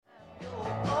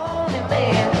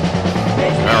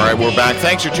All right, we're back.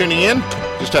 Thanks for tuning in.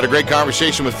 Just had a great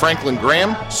conversation with Franklin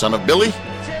Graham, son of Billy.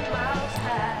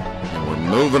 And we're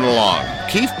moving along.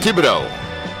 Keith Thibodeaux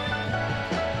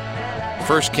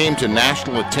first came to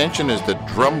national attention as the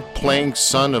drum-playing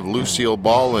son of Lucille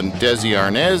Ball and Desi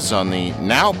Arnaz on the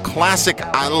now classic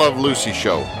I Love Lucy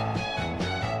show.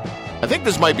 I think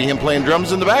this might be him playing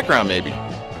drums in the background, maybe.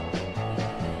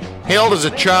 Hailed as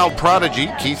a child prodigy,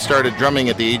 Keith started drumming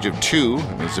at the age of 2.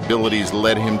 His abilities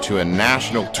led him to a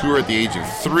national tour at the age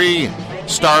of 3,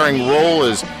 starring role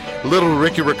as Little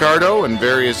Ricky Ricardo and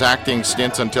various acting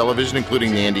stints on television,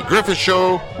 including The Andy Griffith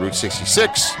Show, Route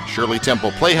 66, Shirley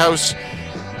Temple Playhouse,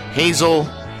 Hazel,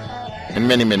 and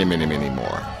many, many, many, many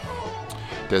more.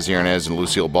 Desi Arnaz and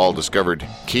Lucille Ball discovered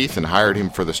Keith and hired him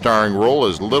for the starring role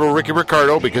as Little Ricky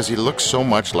Ricardo because he looks so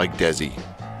much like Desi.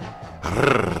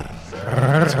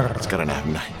 It's got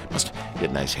must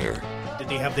get nice hair. Did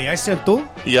he have the accent too?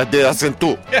 Yeah, the accent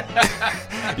too.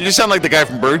 You just sound like the guy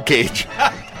from Birdcage,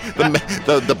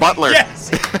 the butler. Yes.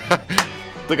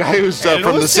 The guy who's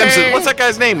from The Simpsons. What's that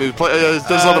guy's name? Who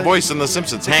does all the voice in The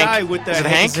Simpsons? The Hank. guy with the is it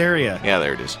Hank? area. Yeah,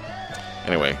 there it is.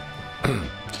 Anyway,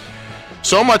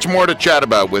 so much more to chat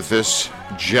about with this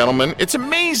gentleman. It's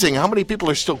amazing how many people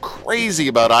are still crazy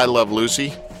about I Love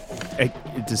Lucy.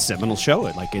 It's a seminal show.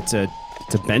 It's a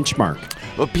benchmark.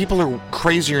 Well, people are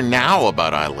crazier now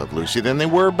about I Love Lucy than they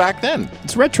were back then.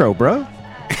 It's retro, bro.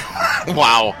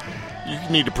 Wow. You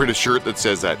need to print a shirt that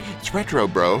says that. It's retro,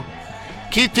 bro.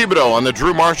 Keith Thibodeaux on the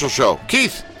Drew Marshall Show.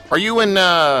 Keith, are you in,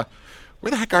 where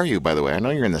the heck are you, by the way? I know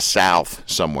you're in the South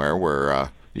somewhere where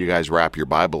you guys wrap your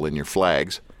Bible in your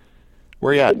flags.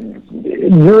 Where are you at?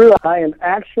 Drew, I am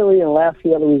actually in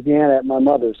Lafayette, Louisiana at my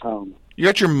mother's home. You're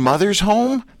at your mother's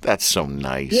home? That's so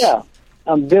nice. Yeah.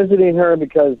 I'm visiting her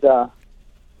because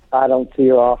I don't see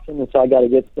her often, and so I got to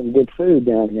get some good food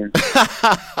down here.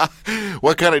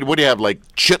 What do you have, like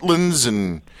chitlins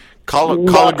and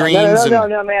collard greens? No,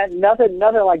 man, nothing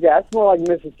like that. That's more like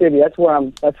Mississippi. That's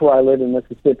where I live in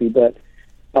Mississippi. But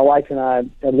my wife and I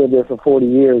have lived there for 40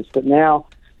 years. But now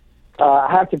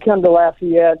I have to come to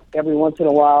Lafayette every once in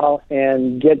a while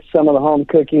and get some of the home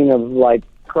cooking of like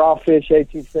crawfish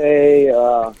etouffee,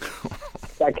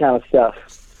 that kind of stuff.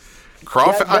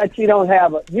 Crawfish? That you don't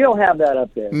have that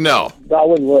up there. No. I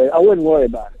wouldn't worry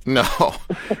about it. No.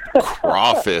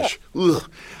 Crawfish. Ugh.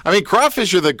 I mean,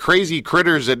 crawfish are the crazy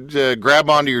critters that grab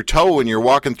onto your toe when you're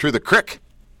walking through the creek,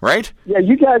 right? Yeah,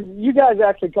 you guys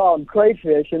actually call them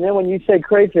crayfish, and then when you say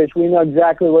crayfish, we know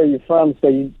exactly where you're from,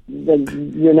 so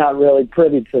you're not really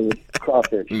privy to the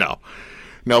crawfish. No,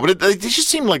 but they just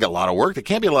seem like a lot of work. There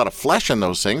can't be a lot of flesh in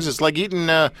those things. It's like eating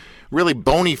really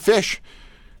bony fish.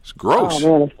 It's gross.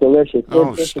 Oh, man, it's delicious.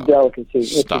 It's a delicacy.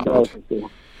 Stop it.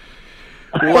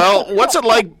 Well, what's it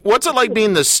like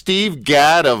being the Steve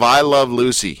Gadd of I Love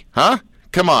Lucy? Huh?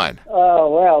 Come on.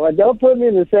 Oh, well, don't put me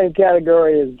in the same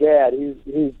category as Gadd. He's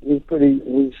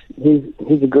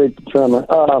a great drummer.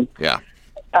 Yeah.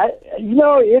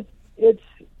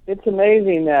 It's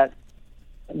amazing that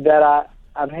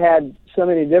I've had so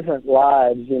many different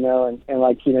lives, and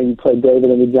like, you played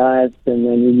David and the Giants, and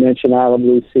then you mentioned I Love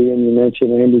Lucy, and you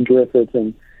mentioned Andy Griffith,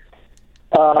 and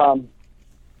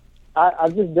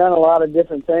I've just done a lot of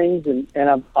different things, and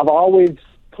I've always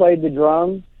played the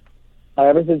drums.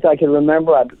 Ever since I can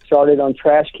remember, I started on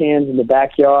trash cans in the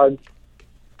backyard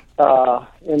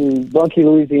in Bunkie,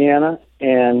 Louisiana,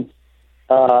 and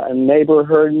a neighbor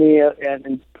heard me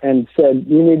and said,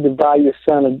 "You need to buy your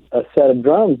son a set of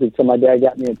drums." And so my dad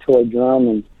got me a toy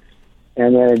drum, and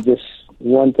then it just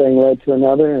one thing led to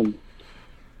another. And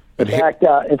in fact,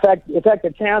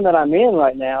 the town that I'm in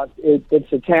right now,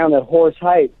 it's a town at Horse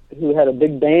Height, who had a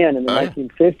big band in the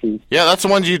 1950s. Yeah, that's the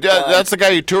ones you. That's the guy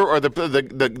you toured, or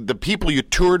the people you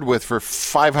toured with for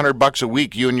 $500 a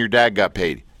week. You and your dad got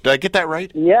paid. Did I get that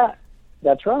right? Yeah.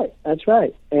 That's right.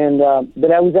 And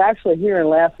but I was actually here in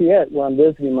Lafayette where I'm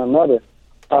visiting my mother.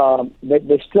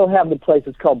 They still have the place.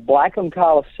 It's called Blackham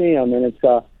Coliseum, and it's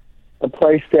a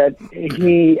place that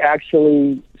he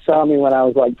actually saw me when I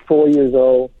was like 4 years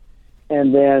old.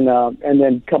 And then a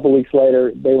couple weeks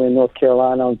later, they were in North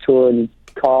Carolina on tour, and he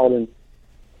called and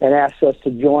asked us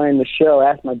to join the show.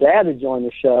 Asked my dad to join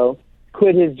the show.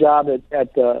 Quit his job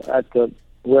at the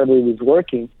wherever he was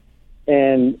working.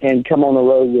 And come on the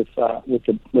road with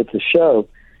the show.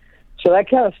 So that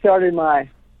kind of started my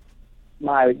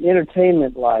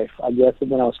entertainment life, I guess,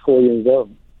 when I was 4 years old.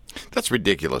 That's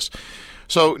ridiculous.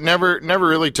 So never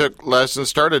really took lessons.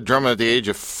 Started drumming at the age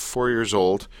of 4 years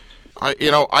old.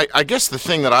 I guess the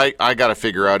thing that I got to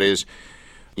figure out is,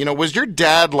 was your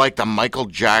dad like the Michael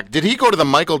Jack? Did he go to the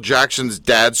Michael Jackson's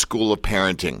dad school of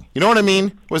parenting? You know what I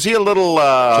mean? Was he a little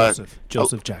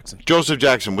Joseph Jackson? Joseph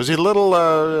Jackson. Was he a little?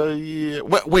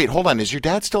 Wait, hold on. Is your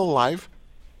dad still alive?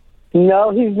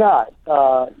 No, he's not.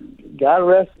 God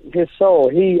rest his soul.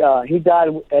 He died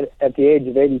at the age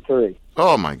of 83.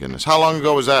 Oh my goodness! How long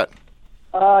ago was that?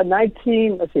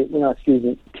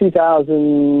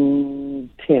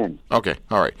 2010. Okay,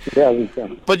 all right.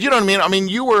 2010. But you know what I mean? I mean,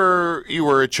 you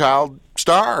were a child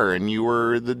star, and you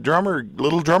were the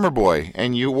little drummer boy,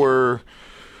 and you were,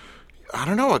 I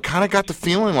don't know, I kind of got the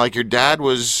feeling like your dad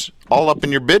was all up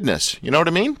in your business. You know what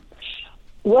I mean?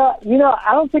 Well,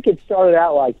 I don't think it started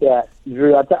out like that,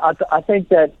 Drew. I think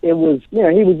that it was,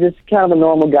 he was just kind of a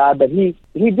normal guy, but he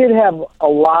did have a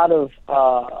lot of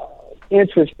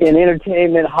interest in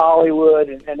entertainment, Hollywood,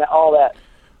 and all that.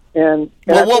 And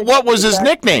well, what was his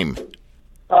nickname?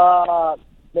 I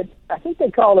think they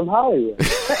called him Hollywood.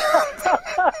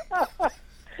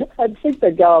 I think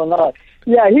they called him Hollywood.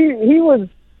 Yeah, he was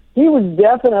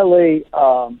definitely.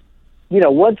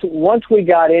 Once we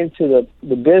got into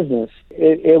the business,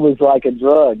 it was like a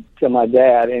drug to my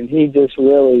dad, and he just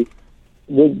really.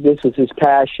 This was his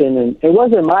passion, and it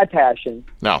wasn't my passion.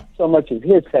 No, so much as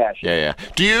his passion. Yeah.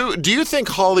 Do you think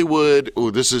Hollywood?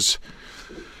 Oh, this is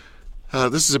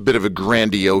a bit of a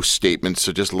grandiose statement,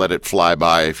 so just let it fly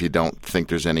by if you don't think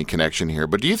there's any connection here.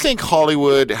 But do you think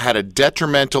Hollywood had a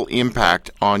detrimental impact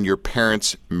on your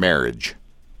parents' marriage?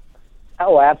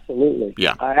 Oh, absolutely.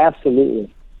 Yeah,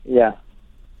 absolutely. Yeah,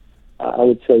 I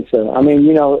would say so. I mean,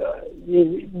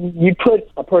 you put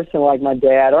a person like my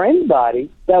dad or anybody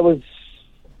that was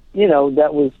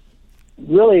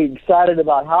really excited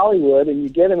about Hollywood, and you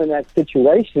get them in that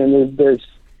situation, and there's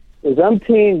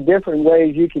umpteen different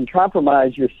ways you can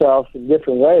compromise yourself in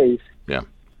different ways. Yeah.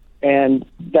 And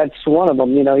that's one of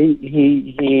them.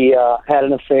 He had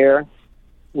an affair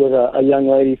with a young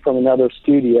lady from another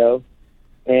studio,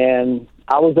 and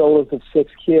I was the oldest of 6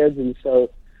 kids, and so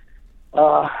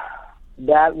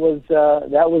that was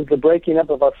the breaking up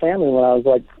of our family when I was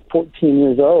like 14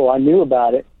 years old. I knew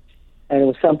about it. And it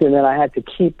was something that I had to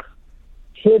keep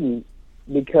hidden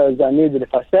because I knew that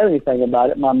if I said anything about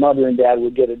it, my mother and dad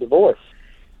would get a divorce.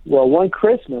 Well, one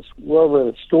Christmas, we're over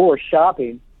at the store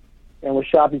shopping, and we're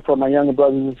shopping for my younger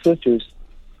brothers and sisters.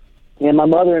 And my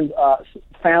mother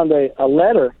found a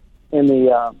letter in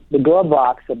the glove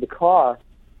box of the car,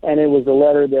 and it was a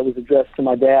letter that was addressed to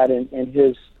my dad and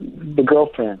the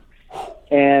girlfriend.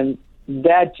 And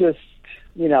that just,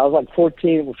 I was like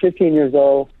 15 years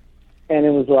old, and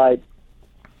it was like,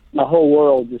 my whole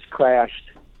world just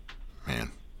crashed. Man.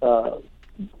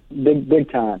 Big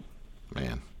time.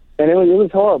 Man. And it was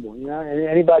horrible. And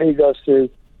anybody who goes through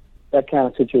that kind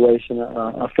of situation,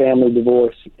 a family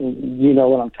divorce, you know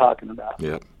what I'm talking about.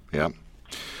 Yep.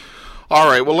 All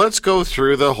right, well, let's go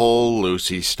through the whole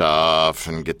Lucy stuff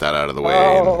and get that out of the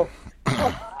way.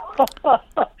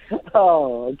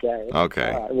 Oh, okay.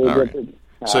 Okay. All right.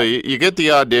 So you get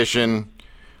the audition.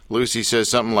 Lucy says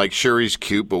something like, sure, he's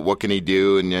cute, but what can he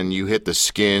do? And then you hit the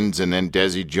Skins, and then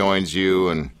Desi joins you,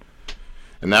 and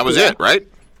that was it, right?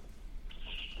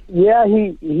 Yeah,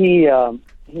 he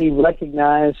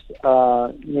recognized,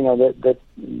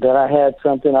 that I had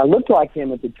something. I looked like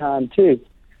him at the time too,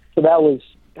 so that was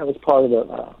part of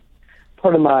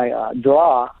my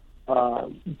draw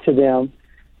to them,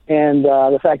 and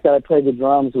the fact that I played the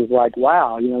drums was like,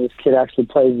 wow, this kid actually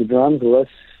plays the drums.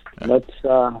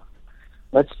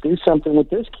 Let's do something with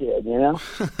this kid,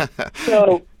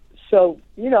 So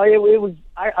it was.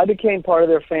 I became part of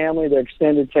their family, their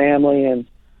extended family, and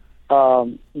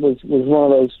was one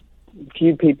of those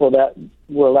few people that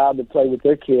were allowed to play with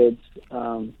their kids.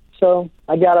 So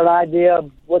I got an idea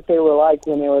of what they were like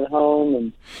when they were at home.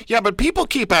 And yeah, but people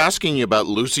keep asking you about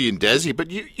Lucy and Desi, but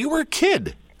you were a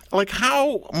kid. Like,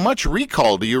 how much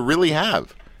recall do you really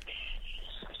have?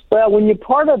 Well, when you're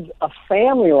part of a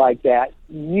family like that,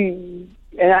 and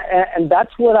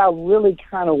that's what I really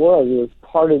kind of was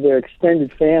part of their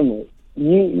extended family.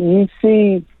 You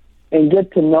see and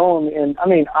get to know them, and I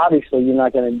mean, obviously, you're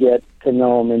not going to get to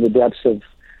know them in the depths of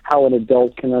how an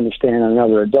adult can understand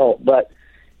another adult, but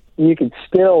you can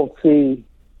still see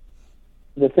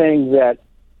the things that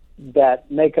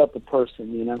make up a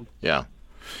person, Yeah.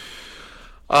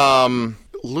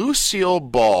 Lucille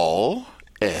Ball,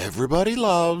 everybody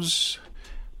loves,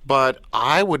 but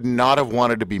I would not have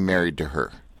wanted to be married to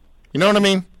her. You know what I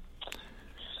mean?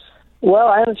 Well,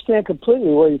 I understand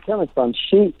completely where you're coming from.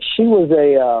 She was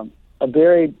a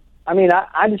very,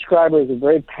 I describe her as a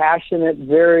very passionate,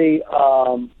 very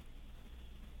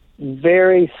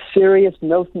very serious,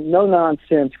 no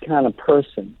nonsense kind of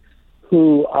person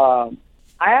who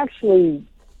actually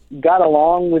got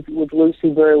along with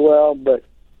Lucy very well, but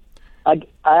I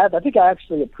think I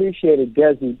actually appreciated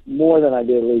Desi more than I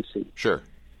did Lucy. Sure.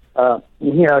 He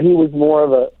was more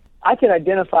of a. I could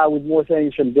identify with more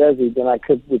things from Desi than I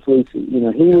could with Lucy. He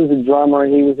was a drummer.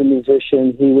 He was a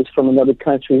musician. He was from another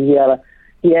country. He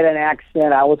had an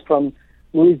accent. I was from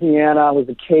Louisiana. I was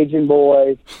a Cajun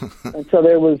boy, and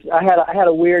so I had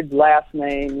a weird last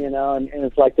name, and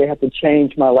it's like they had to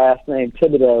change my last name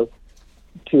Thibodeaux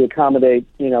to accommodate,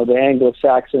 the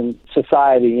Anglo-Saxon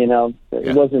society.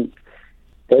 It wasn't.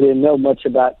 They didn't know much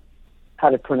about how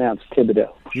to pronounce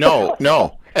Thibodeaux.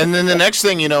 No. And then the next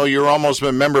thing you know, you're almost a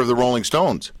member of the Rolling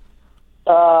Stones.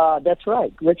 That's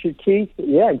right, Richard Keith.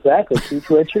 Yeah, exactly, Keith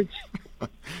Richards.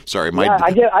 Sorry,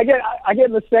 I get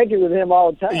mistaken with him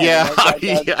all the time. Yeah,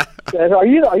 yeah. Are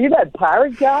you that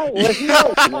pirate guy? What he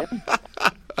knows, man?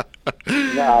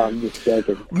 No, I'm just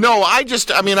joking. No, I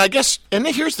guess, and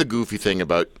here's the goofy thing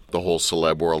about the whole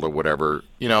celeb world or whatever.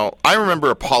 I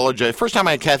remember apologizing. First time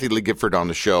I had Kathy Lee Gifford on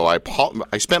the show, I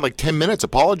spent like 10 minutes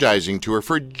apologizing to her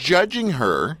for judging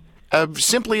her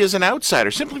simply as an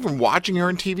outsider, simply from watching her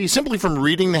on TV, simply from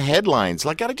reading the headlines.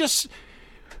 Like,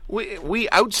 we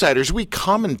outsiders, we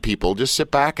common people, just sit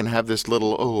back and have this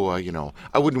little,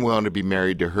 I wouldn't want to be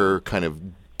married to her kind of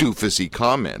doofusy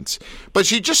comments. But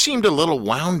she just seemed a little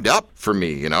wound up for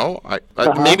me,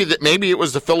 Maybe it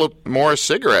was the Philip Morris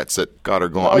cigarettes that got her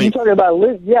going. Oh, you're talking about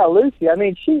Lucy? Yeah, Lucy. I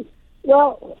mean,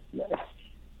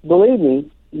 believe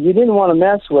me, you didn't want to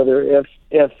mess with her if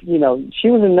she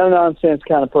was a no-nonsense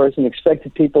kind of person,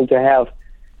 expected people to have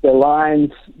their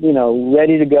lines,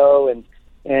 ready to go, and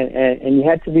you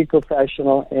had to be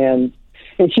professional. And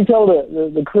she told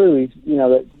the crew,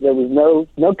 that there was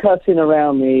no cussing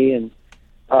around me, and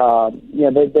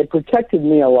they protected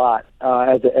me a lot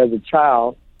as a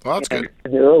child. Well, that's good.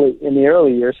 In the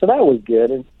early years, so that was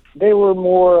good. And they were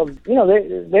more of they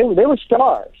were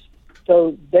stars,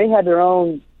 so they had their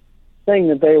own thing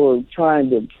that they were trying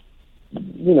to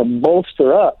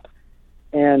bolster up.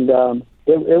 And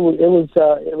it was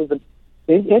an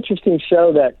interesting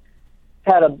show that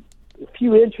had a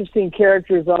few interesting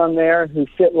characters on there who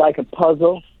fit like a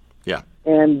puzzle. Yeah.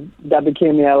 And that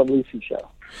became the I Love Lucy show.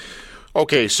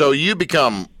 Okay, so you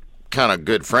become kind of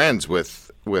good friends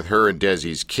with her and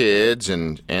Desi's kids.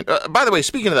 And by the way,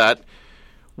 speaking of that,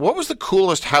 what was the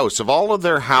coolest house of all of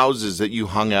their houses that you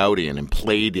hung out in and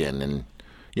played in and,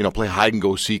 play hide and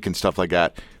go seek and stuff like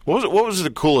that? What was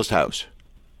the coolest house?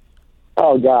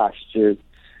 Oh, gosh, dude.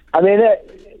 I mean,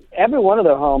 every one of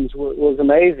their homes was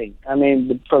amazing. I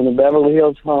mean, from the Beverly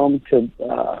Hills home to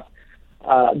the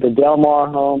Del Mar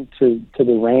home to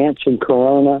the ranch in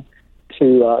Corona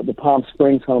to the Palm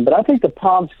Springs home. But I think the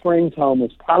Palm Springs home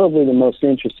was probably the most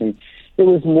interesting. It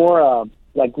was more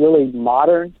like really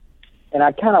modern, and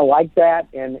I kind of liked that.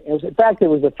 And it was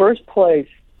the first place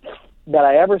that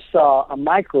I ever saw a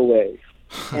microwave,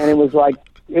 and it was like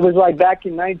back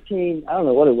in I don't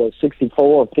know what it was, 64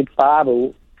 or 65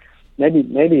 or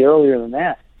maybe earlier than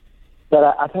that.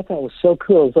 But I thought that was so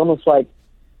cool. It was almost like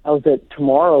I was at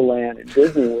Tomorrowland at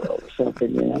Disney World or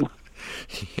something,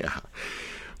 Yeah.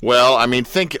 Well,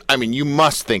 you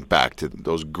must think back to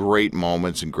those great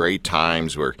moments and great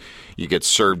times where you get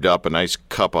served up a nice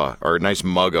or a nice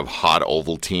mug of hot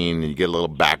Ovaltine, and you get a little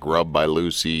back rub by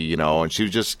Lucy, and she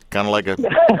was just kind of like a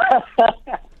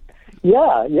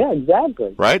yeah,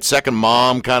 exactly. Right, second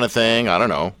mom kind of thing. I don't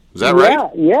know. Is that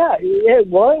right? Yeah. It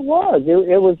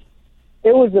was.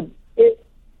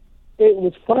 It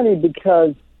was funny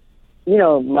because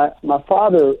my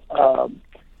father.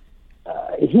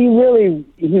 He really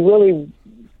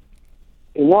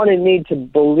wanted me to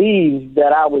believe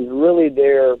that I was really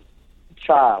their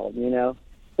child, in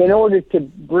order to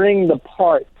bring the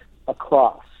part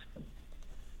across.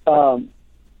 So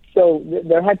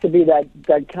there had to be that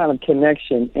kind of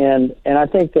connection, and I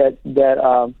think that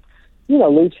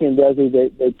Lucy and Desi,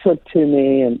 they took to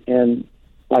me and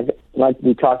like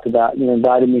we talked about,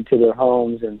 invited me to their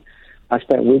homes, and I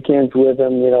spent weekends with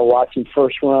them, watching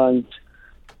first runs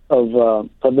of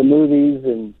the movies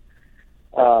and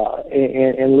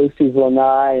Lucy's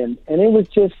Lanai, and it was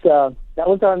just that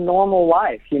was our normal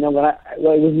life. It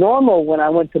was normal when I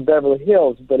went to Beverly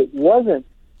Hills, but it wasn't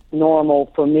normal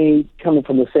for me coming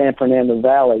from the San Fernando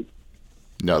Valley.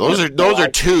 No, those are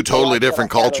two totally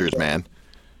different cultures, man.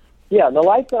 Yeah, the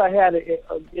life that I had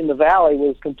in the Valley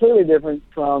was completely different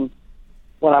from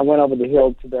when I went over the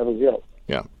hill to Beverly Hills.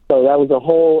 Yeah. So that was it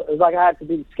was like I had to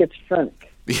be schizophrenic.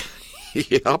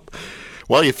 Yep.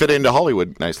 Well, you fit into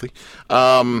Hollywood nicely.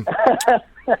 So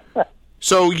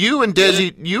you and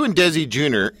Desi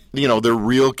Jr., the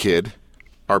real kid,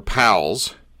 are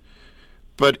pals.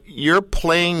 but you're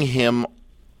playing him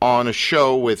on a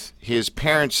show with his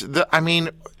parents.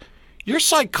 Your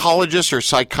psychologist or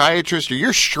psychiatrist or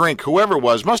your shrink, whoever it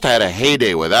was, must have had a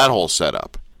heyday with that whole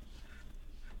setup.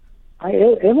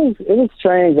 It was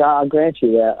strange. I'll grant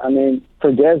you that. I mean,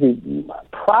 for Desi,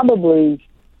 probably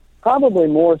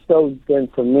more so than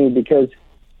for me, because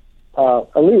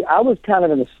at least I was kind of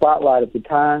in the spotlight at the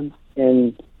time,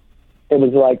 and it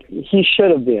was like he should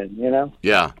have been,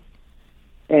 Yeah.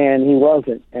 And he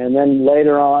wasn't. And then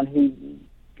later on, he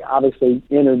obviously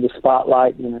entered the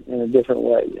spotlight in a different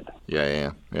way.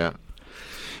 Yeah.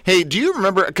 Hey, do you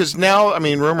remember, because now,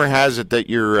 rumor has it that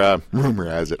you're, rumor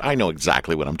has it, I know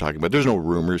exactly what I'm talking about. There's no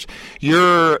rumors.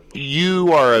 You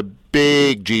are a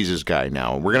big Jesus guy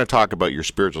now. We're going to talk about your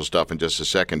spiritual stuff in just a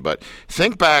second, but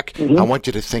think back. Mm-hmm. I want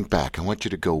you to think back. I want you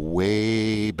to go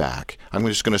way back. I'm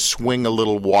just going to swing a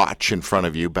little watch in front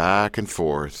of you, back and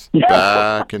forth,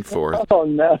 back and forth. Oh,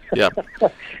 no. Yep.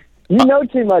 You know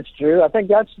too much, Drew. I think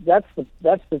that's the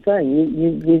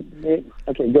thing.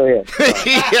 Okay, go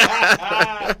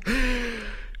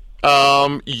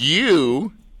ahead.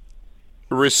 You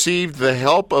received the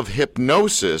help of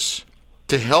hypnosis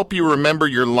to help you remember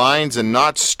your lines and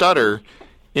not stutter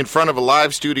in front of a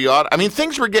live studio.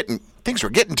 Things were getting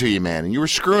to you, man, and you were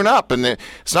screwing up. And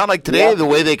it's not like today, the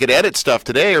way they could edit stuff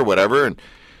today or whatever.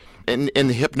 And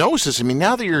the hypnosis,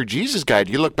 now that you're a Jesus guy,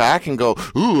 do you look back and go,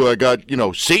 ooh, I got,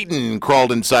 Satan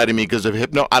crawled inside of me because of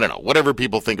I don't know, whatever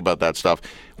people think about that stuff.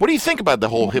 What do you think about the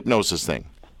whole hypnosis thing?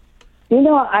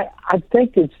 I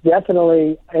think it's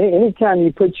definitely, anytime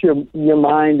you put your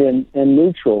mind in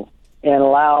neutral and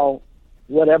allow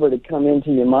whatever to come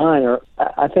into your mind, or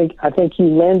I think you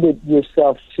lend it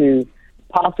yourself to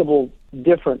possible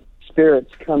different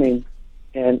spirits coming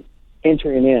and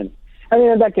entering in.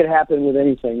 That could happen with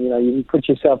anything. You put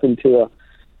yourself into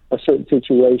a certain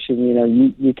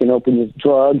situation. You can open your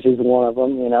drugs is one of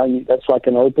them. That's like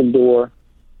an open door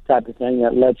type of thing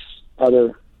that lets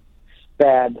a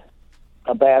bad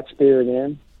spirit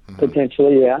in,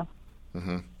 potentially. Yeah.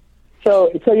 Mm-hmm.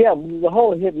 So yeah, the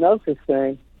whole hypnosis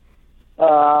thing.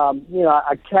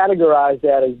 I categorize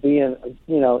that as being,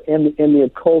 in the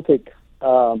occultic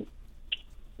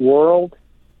world.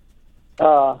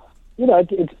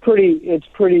 It's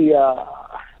pretty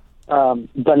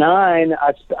benign,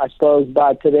 I suppose,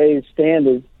 by today's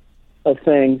standards of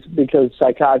things, because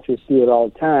psychiatrists do it all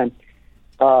the time.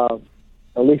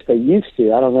 At least they used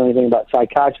to. I don't know anything about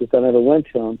psychiatrists. I never went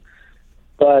to them.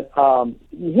 But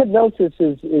hypnosis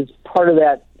is part of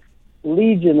that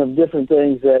legion of different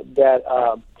things that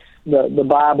the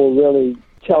Bible really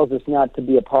tells us not to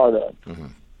be a part of. Mm-hmm.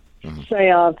 Mm-hmm.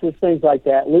 Seances, things like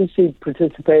that. Lucy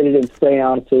participated in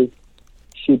seances.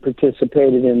 She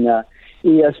participated in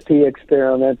ESP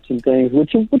experiments and things,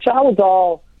 which I was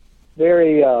all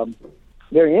very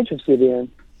very interested in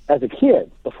as a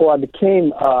kid. Before I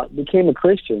became a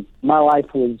Christian, my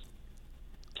life was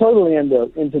totally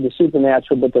into the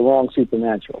supernatural, but the wrong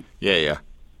supernatural. Yeah.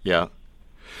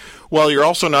 Well, you're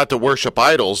also not to worship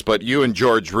idols, but you and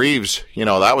George Reeves,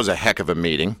 that was a heck of a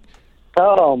meeting.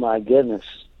 Oh my goodness,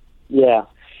 yeah.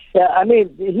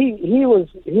 He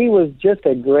was just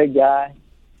a great guy.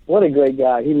 What a great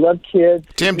guy. He loved kids.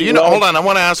 Tim, do you know? Hold on, I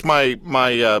want to ask my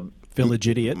village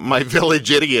idiot. My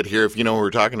village idiot here, if you know who we're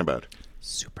talking about.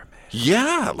 Superman.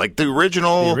 Yeah, like the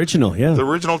original, yeah, the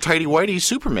original tighty whitey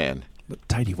Superman. But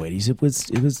tighty whities. It was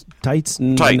tights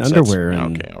and underwear.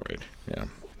 Okay, all right, yeah.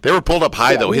 They were pulled up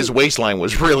high though. His waistline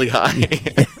was really high.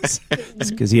 Yes,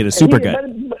 because he had a super gut.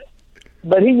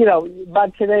 But he, by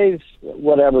today's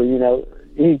whatever, he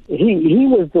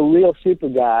was the real super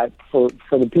guy for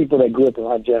the people that grew up in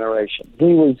our generation.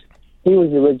 He was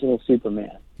the original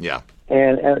Superman. Yeah.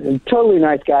 And totally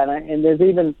nice guy. And there's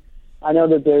even, I know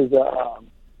that there's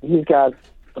he's got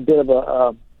a bit of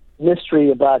a mystery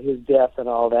about his death and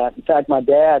all that. In fact, my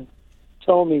dad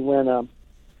told me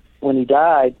when he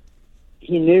died,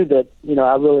 he knew that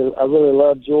I really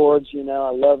loved George.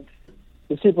 I loved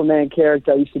the Superman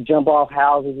character. I used to jump off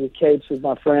houses with capes with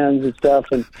my friends and stuff.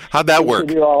 And how'd that work?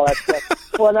 Do all that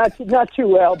stuff. Well, not too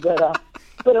well, but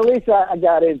at least I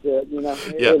got into it.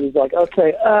 It was like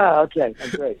okay,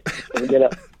 great. Let me get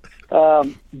up.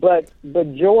 But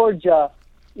George,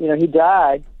 he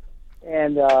died,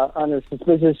 and under a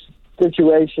suspicious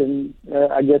situation.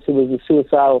 I guess it was a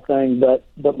suicidal thing, but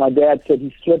my dad said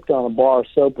he slipped on a bar of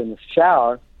soap in the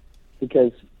shower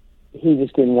because he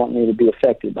just didn't want me to be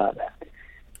affected by that.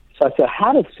 So I said,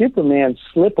 how did Superman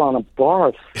slip on a bar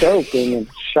of soap in the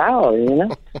shower,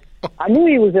 I knew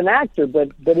he was an actor, but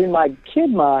in my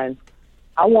kid mind,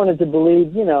 I wanted to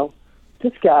believe,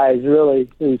 this guy is really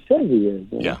who he says he is.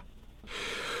 Yeah.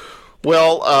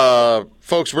 Well,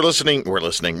 folks, we're listening.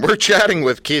 We're chatting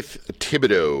with Keith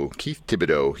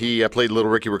Thibodeaux. He played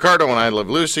Little Ricky Ricardo on I Love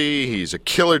Lucy. He's a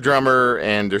killer drummer,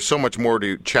 and there's so much more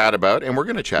to chat about, and we're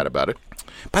going to chat about it.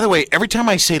 By the way, every time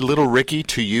I say Little Ricky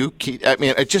to you, Keith, I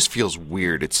mean, it just feels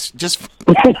weird. It just feels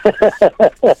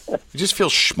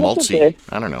schmaltzy. Okay.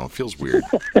 I don't know. It feels weird.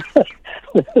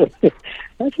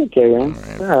 That's okay, man.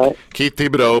 All right. Keith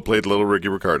Thibodeaux played Little Ricky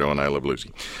Ricardo on I Love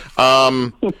Lucy.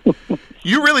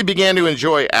 You really began to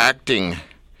enjoy acting,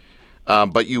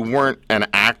 but you weren't an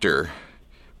actor.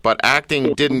 But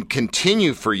acting didn't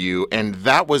continue for you, and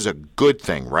that was a good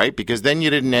thing, right? Because then you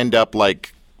didn't end up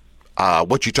like,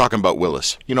 what you talking about,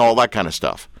 Willis? You know, all that kind of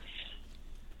stuff.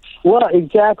 Well,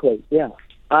 exactly, yeah.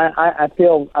 I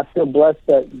feel blessed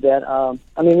that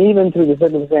I mean, even through the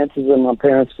circumstances of my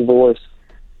parents' divorce,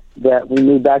 that we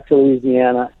moved back to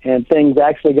Louisiana, and things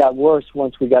actually got worse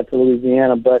once we got to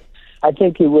Louisiana. But I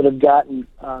think it would have gotten,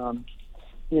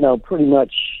 pretty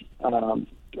much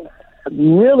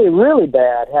really, really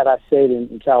bad had I stayed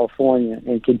in California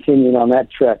and continued on that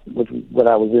trek with what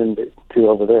I was into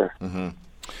over there.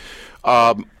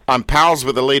 Mm-hmm. I'm pals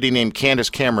with a lady named Candace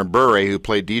Cameron Bure who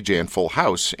played DJ in Full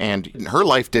House, and her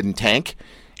life didn't tank,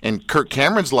 and Kirk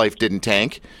Cameron's life didn't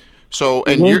tank. So,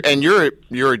 and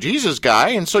you're a Jesus guy,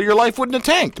 and so your life wouldn't have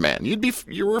tanked, man.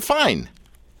 You were fine.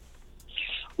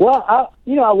 Well, I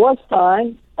was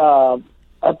fine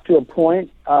up to a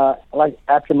point. Like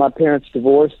after my parents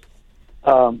divorced,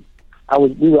 I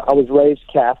was raised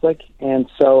Catholic, and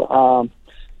so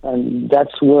and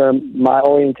that's where my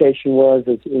orientation was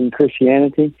in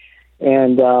Christianity,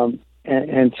 and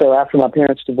so after my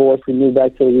parents divorced, we moved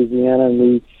back to Louisiana,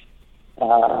 and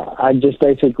I just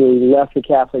basically left the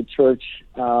Catholic Church,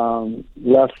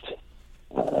 left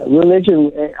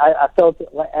religion. I felt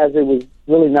as it was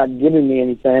really not giving me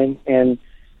anything, and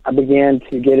I began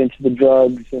to get into the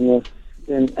drugs and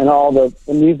all the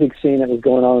music scene that was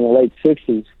going on in the late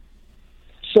 60s.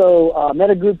 So I met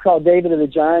a group called David and the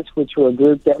Giants, which were a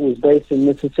group that was based in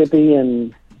Mississippi,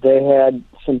 and they had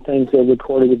some things they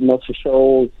recorded with Muscle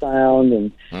Shoals Sound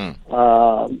and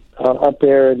up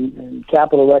there in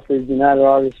Capitol Records, United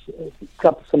Artists,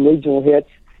 some regional hits,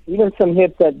 even some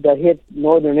hits that hit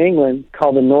Northern England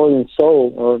called the Northern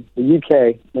Soul, or the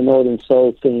UK, the Northern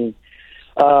Soul scene.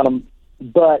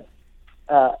 But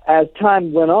as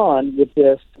time went on with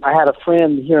this, I had a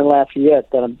friend here in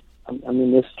Lafayette that I'm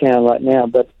in this town right now,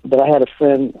 but I had a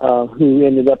friend who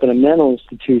ended up in a mental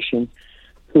institution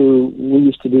who we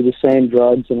used to do the same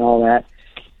drugs and all that.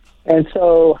 And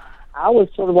so I was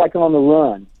sort of like on the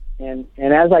run. And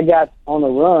as I got on the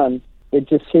run, it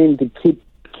just seemed to keep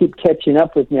catching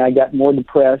up with me. I got more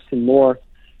depressed and more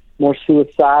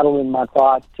suicidal in my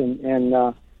thoughts, and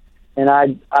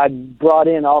I brought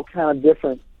in all kind of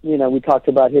different, we talked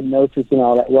about hypnosis and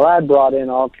all that. Well, I brought in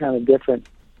all kind of different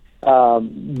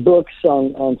books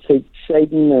on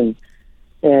Satan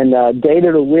and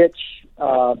dated a witch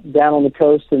down on the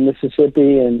coast in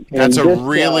Mississippi, and that's a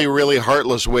really, really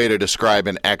heartless way to describe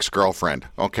an ex-girlfriend.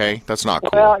 Okay, that's not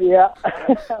cool. Well, yeah,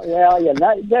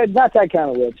 not that kind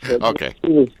of witch. But okay.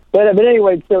 But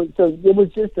anyway, so it was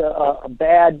just a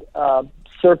bad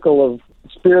circle of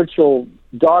spiritual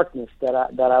darkness that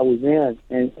I was in,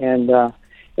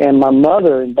 and my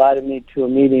mother invited me to a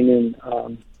meeting in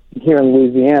here in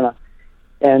Louisiana.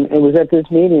 And it was at this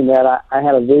meeting that I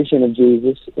had a vision of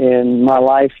Jesus, and my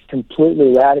life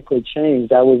completely radically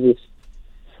changed. I was this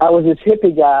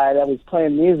hippie guy that was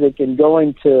playing music and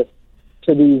going to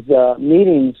these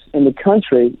meetings in the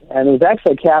country, and it was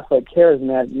actually a Catholic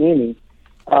charismatic meeting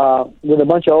with a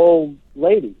bunch of old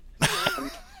ladies.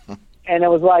 And it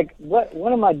was like, what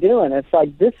am I doing? It's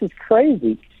like, this is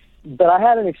crazy. But I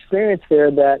had an experience there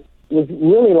that was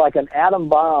really like an atom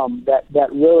bomb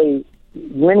that really,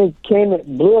 when it came, it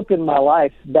blew up in my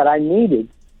life, that I needed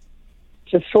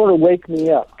to sort of wake me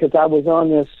up, because I was on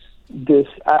this.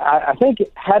 I think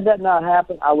had that not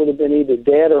happened, I would have been either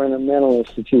dead or in a mental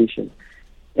institution.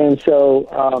 And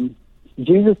so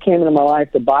Jesus came into my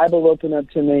life. The Bible opened up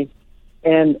to me,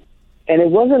 and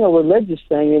it wasn't a religious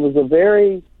thing. It was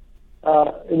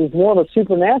it was more of a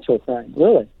supernatural thing,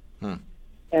 really.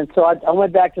 And so I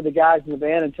went back to the guys in the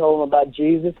band and told them about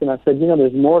Jesus, and I said,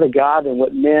 there's more to God than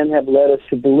what men have led us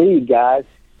to believe, guys.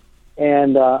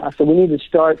 And I said, we need to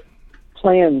start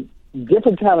playing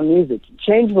different kind of music,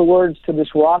 change the words to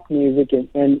this rock music,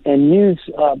 and use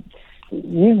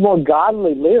more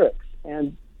godly lyrics.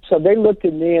 And so they looked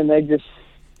at me and they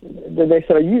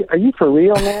said, "Are you for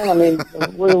real, man? I mean,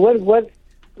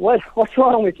 what's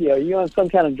wrong with you? Are you on some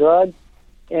kind of drug?"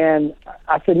 And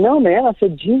I said, "No, man." I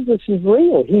said, "Jesus is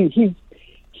real. He's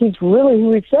really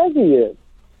who he says he is."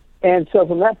 And so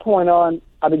from that point on,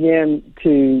 I began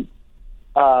to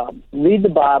read the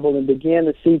Bible and began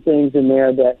to see things in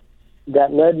there that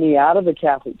led me out of the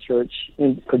Catholic Church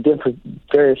for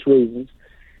various reasons.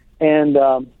 And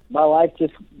my life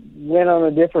just went on a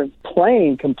different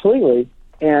plane completely.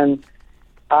 And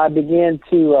I began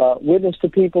to witness to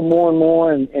people more and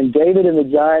more. And David and the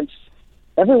Giants,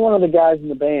 every one of the guys in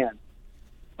the band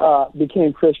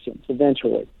became Christians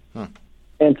eventually. Huh.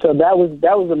 And so that was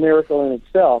a miracle in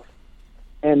itself.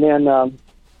 And then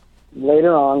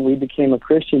later on, we became a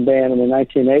Christian band in the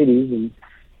 1980s and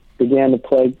began to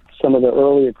play some of the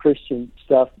earlier Christian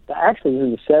stuff. Actually, it was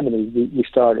in the 70s we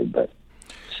started. But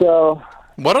so,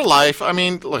 what a life! I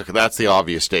mean, look, that's the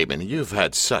obvious statement. You've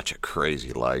had such a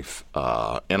crazy life,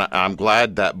 and I'm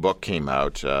glad that book came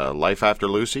out. Life After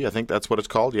Lucy, I think that's what it's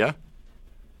called. Yeah.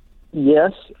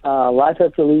 Yes, Life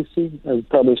After Lucy was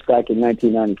published back in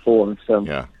 1994. So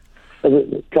yeah.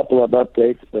 A couple of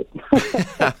updates, but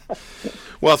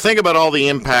well, think about all the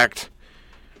impact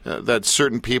that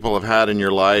certain people have had in your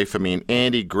life. I mean,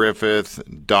 Andy Griffith,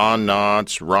 Don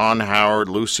Knotts, Ron Howard,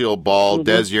 Lucille Ball,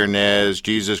 Desi Arnaz,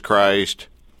 Jesus Christ.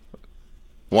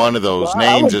 One of those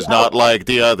names is not like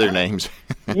the other names.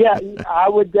 Yeah, I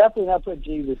would definitely not put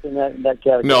Jesus in that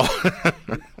category. No.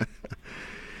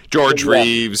 George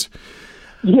Reeves.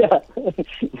 Yeah,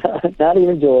 not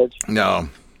even George. No.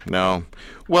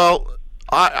 Well,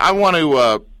 I want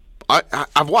to.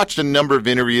 I've watched a number of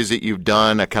interviews that you've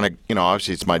done. I kind of,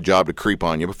 obviously it's my job to creep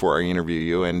on you before I interview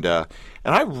you, and I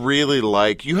really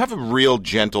like. You have a real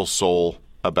gentle soul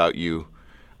about you.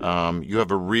 You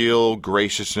have a real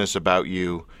graciousness about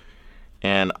you,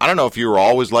 and I don't know if you were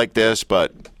always like this,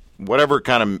 but whatever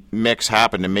kind of mix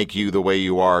happened to make you the way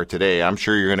you are today, I'm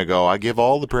sure you're going to go, I give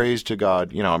all the praise to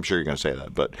God. I'm sure you're going to say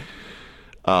that, but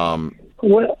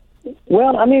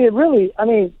Well, I mean,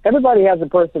 everybody has a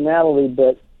personality,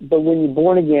 but when you're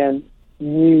born again,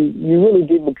 you really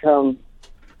do become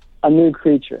a new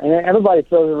creature. And everybody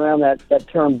throws around that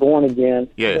term "born again."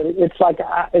 Yeah. But it's like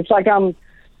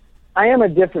I am a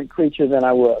different creature than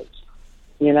I was.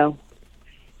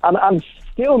 I'm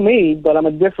still me, but I'm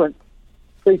a different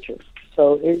creature.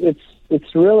 So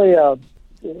it's really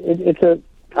it's a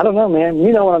I don't know, man.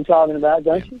 You know what I'm talking about,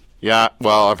 don't you? Yeah.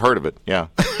 Well, I've heard of it. Yeah.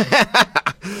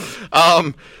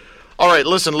 All right,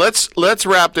 listen, let's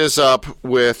wrap this up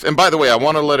with, and by the way, I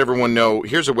want to let everyone know,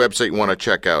 here's a website you want to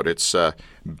check out. It's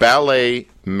Ballet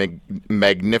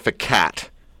Magnificat.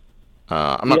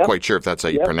 I'm not quite sure if that's how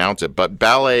you pronounce it, but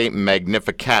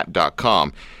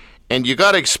balletmagnificat.com. And you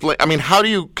got to explain, I mean, how do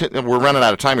you, we're running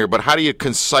out of time here, but how do you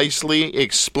concisely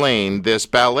explain this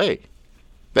ballet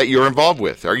that you're involved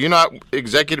with? Are you not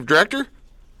executive director?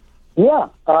 Yeah,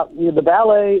 the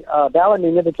ballet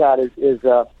Magnificat is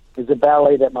a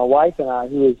ballet that my wife and I,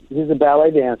 who's a ballet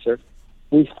dancer,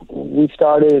 we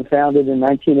started and founded in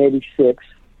 1986,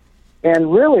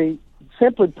 and really,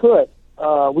 simply put,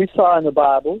 we saw in the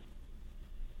Bible,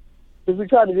 because we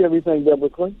try to do everything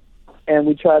biblically, and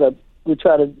we try to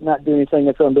not do anything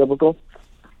that's unbiblical,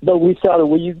 but we saw that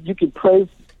you could praise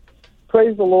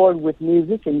the Lord with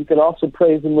music, and you could also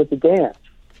praise Him with the dance.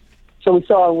 So we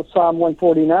saw in Psalm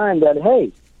 149 that,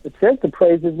 hey, it says to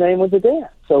praise His name with the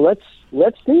dance. So let's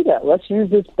do that. Let's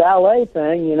use this ballet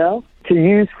thing, to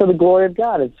use for the glory of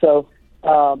God. And so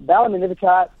Ballet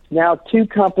Magnificat, now 2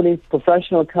 companies,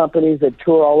 professional companies that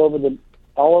tour all over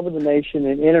the nation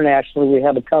and internationally. We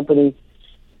have a company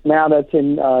now that's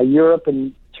in Europe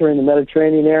and touring the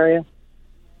Mediterranean area.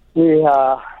 We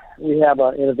have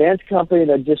an events company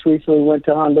that just recently went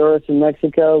to Honduras and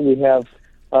Mexico. We have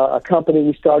a company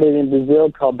we started in Brazil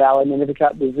called Ballet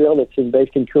Magnificat Brazil that's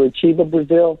based in Curitiba,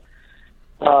 Brazil.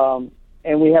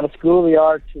 And we have a School of the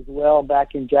Arts as well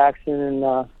back in Jackson,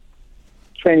 and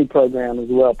training program as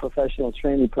well, professional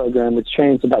training program, which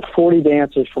trains about 40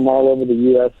 dancers from all over the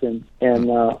U.S. and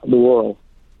the world.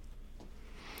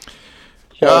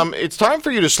 So, it's time for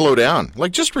you to slow down.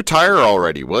 Like, just retire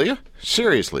already, will you?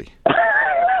 Seriously.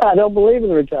 I don't believe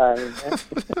in retiring, man.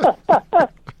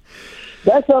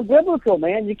 That's unbiblical,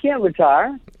 man. You can't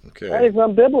retire. Okay. That is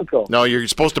unbiblical. No, you're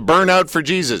supposed to burn out for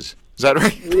Jesus. Is that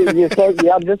right?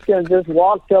 I'm just going to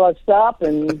walk till I stop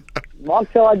and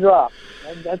walk till I drop.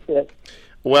 That's it.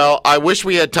 Well, I wish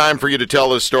we had time for you to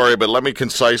tell this story, but let me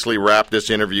concisely wrap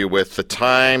this interview with the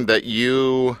time that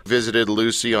you visited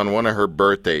Lucy on one of her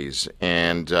birthdays.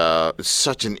 And it's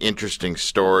such an interesting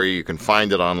story. You can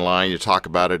find it online. You talk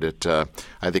about it at,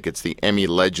 I think it's the Emmy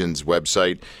Legends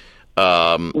website.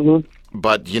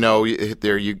 But,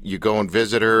 there you go and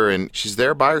visit her, and she's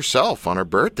there by herself on her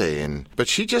birthday. But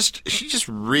she just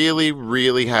really,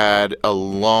 really had a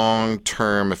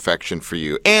long-term affection for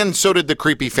you. And so did the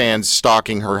creepy fans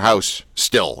stalking her house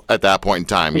still at that point in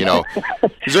time,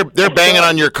 'Cause they're banging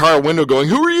on your car window going,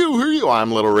 Who are you? Who are you?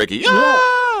 I'm little Ricky.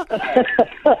 Ah!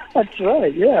 That's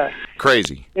right, yeah.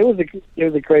 Crazy. It was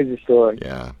a crazy story.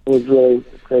 Yeah. It was really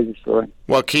a crazy story.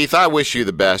 Well, Keith, I wish you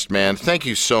the best, man. Thank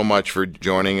you so much for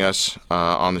joining us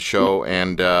on the show.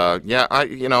 And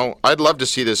I'd love to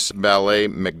see this ballet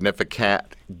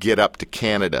Magnificat get up to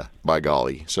Canada, by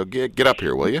golly. So get up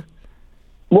here, will you?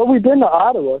 Well, we've been to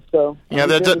Ottawa, so yeah,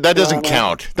 that doesn't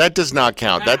count. That does not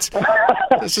count.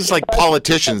 This is like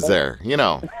politicians there,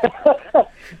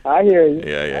 I hear you.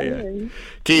 Yeah.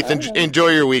 Keith, enjoy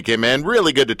your weekend, man.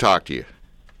 Really good to talk to you.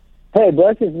 Hey,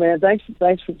 blessings, man. Thanks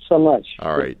so much.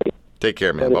 All right. Take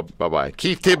care, man. Bye-bye.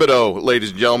 Keith Thibodeaux,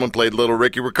 ladies and gentlemen, played Little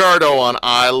Ricky Ricardo on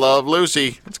I Love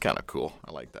Lucy. That's kind of cool.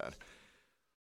 I like that.